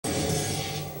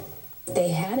They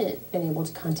hadn't been able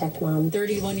to contact Mom.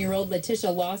 31-year-old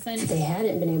Letitia Lawson. They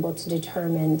hadn't been able to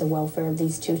determine the welfare of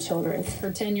these two children.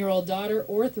 Her 10-year-old daughter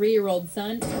or 3-year-old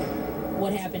son.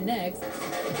 What happened next,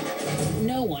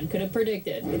 no one could have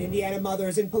predicted. An Indiana mother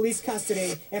is in police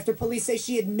custody after police say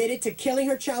she admitted to killing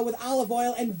her child with olive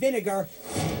oil and vinegar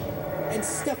and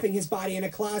stuffing his body in a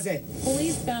closet.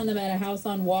 Police found them at a house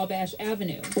on Wabash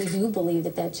Avenue. We do believe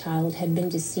that that child had been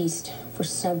deceased for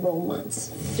several months.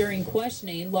 During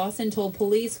questioning, Lawson told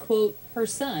police, quote, her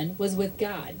son was with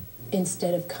God.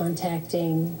 Instead of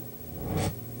contacting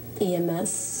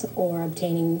EMS or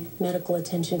obtaining medical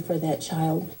attention for that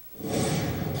child,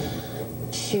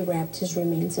 she wrapped his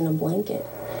remains in a blanket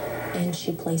and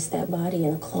she placed that body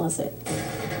in a closet.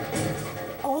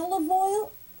 Olive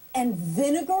oil and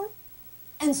vinegar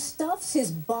and stuffs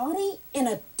his body in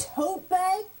a tote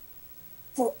bag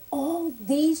for all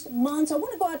these months. I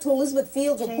want to go out to Elizabeth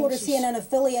Fields, reporter, CNN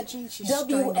affiliate,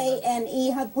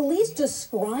 WANE. Have police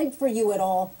described for you at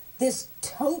all this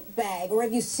tote bag, or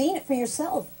have you seen it for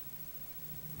yourself?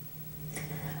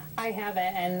 I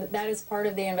haven't, and that is part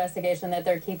of the investigation that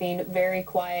they're keeping very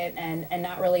quiet and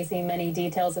not releasing many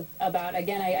details about.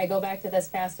 Again, I go back to this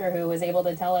pastor who was able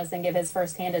to tell us and give his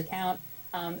firsthand account,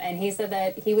 and he said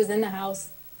that he was in the house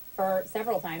for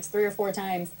several times, 3 or 4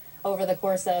 times, over the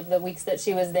course of the weeks that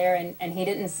she was there, and he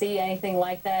didn't see anything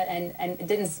like that and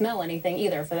didn't smell anything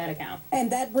either for that account.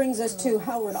 And that brings us to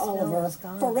Howard Oliver,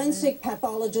 forensic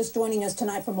pathologist joining us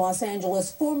tonight from Los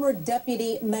Angeles, former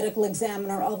deputy medical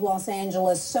examiner of Los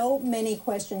Angeles. So many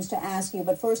questions to ask you,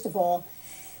 but first of all,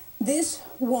 this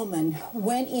woman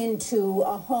went into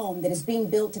a home that is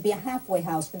being built to be a halfway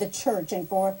house for the church and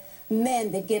for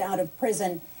men that get out of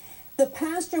prison. The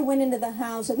pastor went into the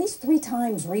house at least 3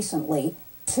 times recently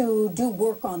to do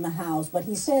work on the house, but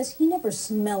he says he never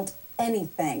smelled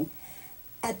anything.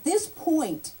 At this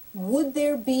point, would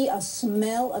there be a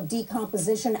smell of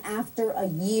decomposition after a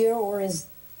year, or is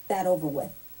that over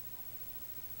with?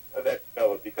 That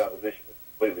smell of decomposition is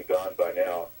completely gone by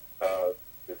now.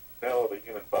 The smell of a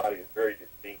human body is very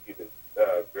distinctive.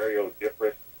 It's very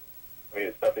odoriferous. I mean,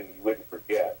 it's something you wouldn't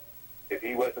forget. If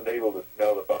he wasn't able to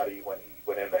smell the body when he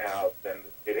went in the house, then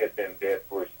it had been dead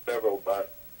for several months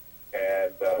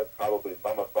and probably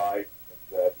mummified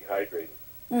and dehydrated.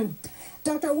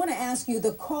 Doctor, I want to ask you,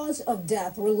 the cause of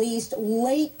death released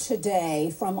late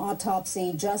today from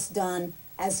autopsy just done,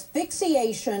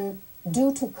 asphyxiation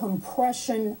due to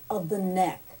compression of the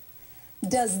neck.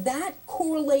 Does that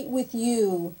correlate with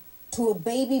you to a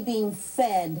baby being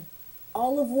fed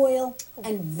olive oil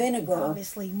and vinegar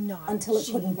Obviously not. until it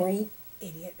couldn't breathe?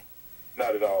 Idiot.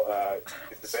 Not at all.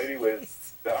 If the baby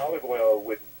was, the olive oil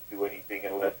wouldn't do anything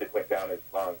unless it went down his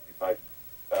lungs. He might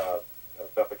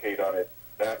suffocate on it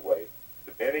that way.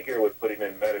 The vinegar would put him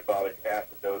in metabolic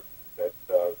acidosis. That's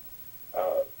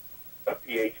a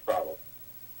pH problem.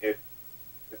 If,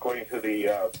 according to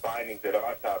the findings at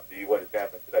autopsy, what has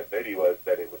happened to that baby was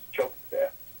that it was choked to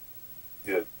death.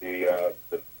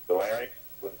 The larynx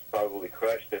was probably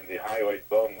crushed and the hyoid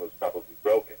bone was probably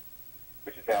broken,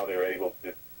 which is how they were able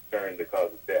to discern the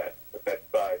cause of death. But that's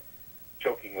by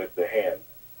choking with the hand.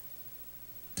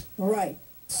 Right.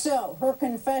 So her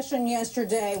confession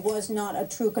yesterday was not a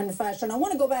true confession. I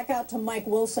want to go back out to Mike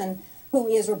Wilson, who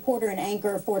is reporter and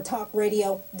anchor for Talk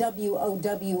Radio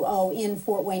WOWO in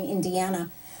Fort Wayne,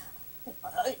 Indiana.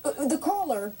 The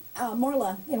caller,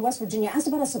 Marla in West Virginia, asked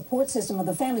about a support system of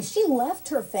the family. She left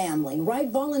her family, right,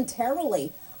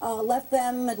 voluntarily, left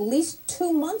them at least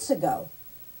 2 months ago.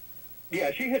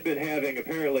 Yeah, she had been having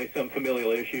apparently some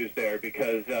familial issues there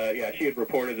because, she had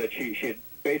reported that she had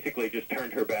basically just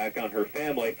turned her back on her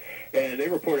family, and they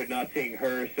reported not seeing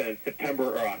her since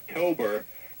September or October.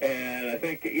 And I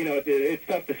think, it's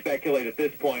tough to speculate at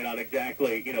this point on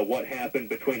exactly, what happened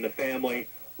between the family,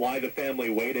 why the family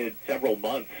waited several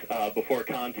months before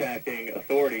contacting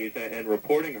authorities and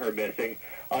reporting her missing.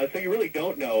 So you really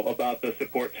don't know about the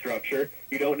support structure.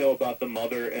 You don't know about the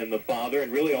mother and the father,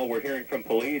 and really all we're hearing from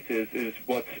police is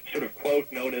what's sort of,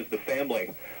 quote, known as the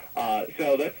family.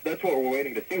 So that's what we're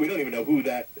waiting to see. We don't even know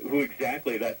who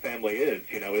exactly that family is.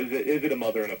 Is it a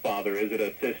mother and a father? Is it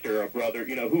a sister, a brother?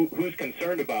 Who's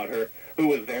concerned about her? Who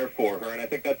was there for her? And I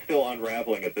think that's still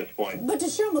unraveling at this point. But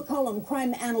Cheryl McCollum,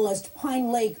 crime analyst,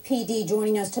 Pine Lake PD,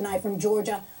 joining us tonight from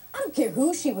Georgia. I don't care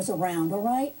who she was around, all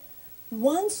right?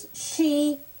 Once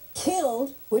she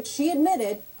killed, which she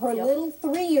admitted, her little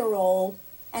 3-year-old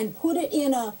and put it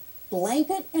in a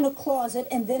blanket in a closet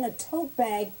and then a tote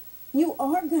bag, you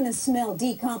are going to smell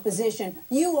decomposition.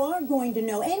 You are going to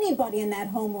know, anybody in that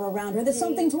home or around her, that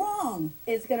something's wrong.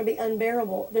 It's going to be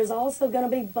unbearable. There's also going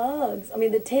to be bugs. I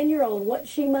mean, the 10-year-old, what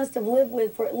she must have lived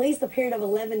with for at least a period of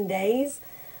 11 days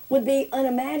would be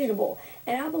unimaginable.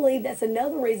 And I believe that's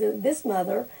another reason this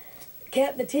mother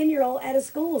kept the 10-year-old out of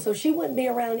school, so she wouldn't be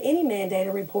around any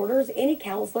mandated reporters, any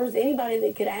counselors, anybody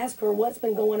that could ask her what's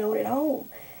been going on at home.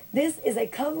 This is a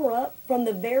cover-up from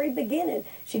the very beginning.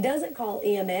 She doesn't call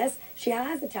EMS. She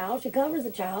hides the child. She covers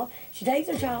the child. She takes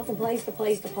her child from place to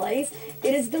place to place.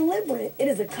 It is deliberate. It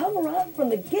is a cover-up from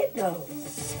the get-go.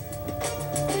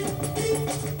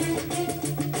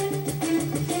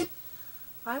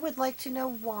 I would like to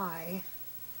know why,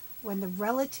 when the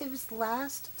relatives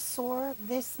last saw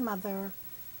this mother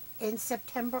in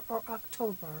September or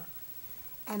October,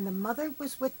 and the mother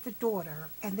was with the daughter,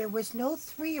 and there was no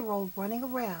 3-year-old running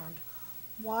around,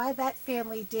 why that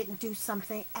family didn't do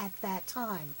something at that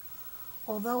time.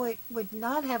 Although it would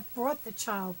not have brought the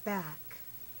child back,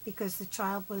 because the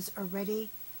child was already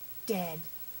dead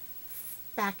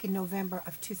back in November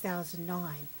of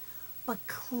 2009. But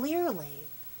clearly,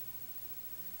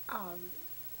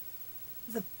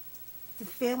 the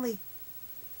family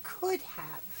could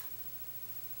have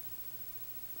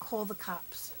called the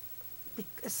cops,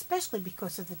 especially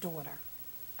because of the daughter.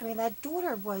 I mean, that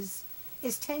daughter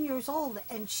is 10 years old,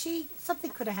 and something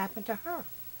could have happened to her.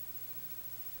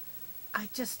 I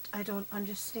don't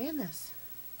understand this.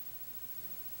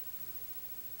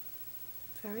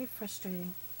 Very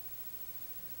frustrating.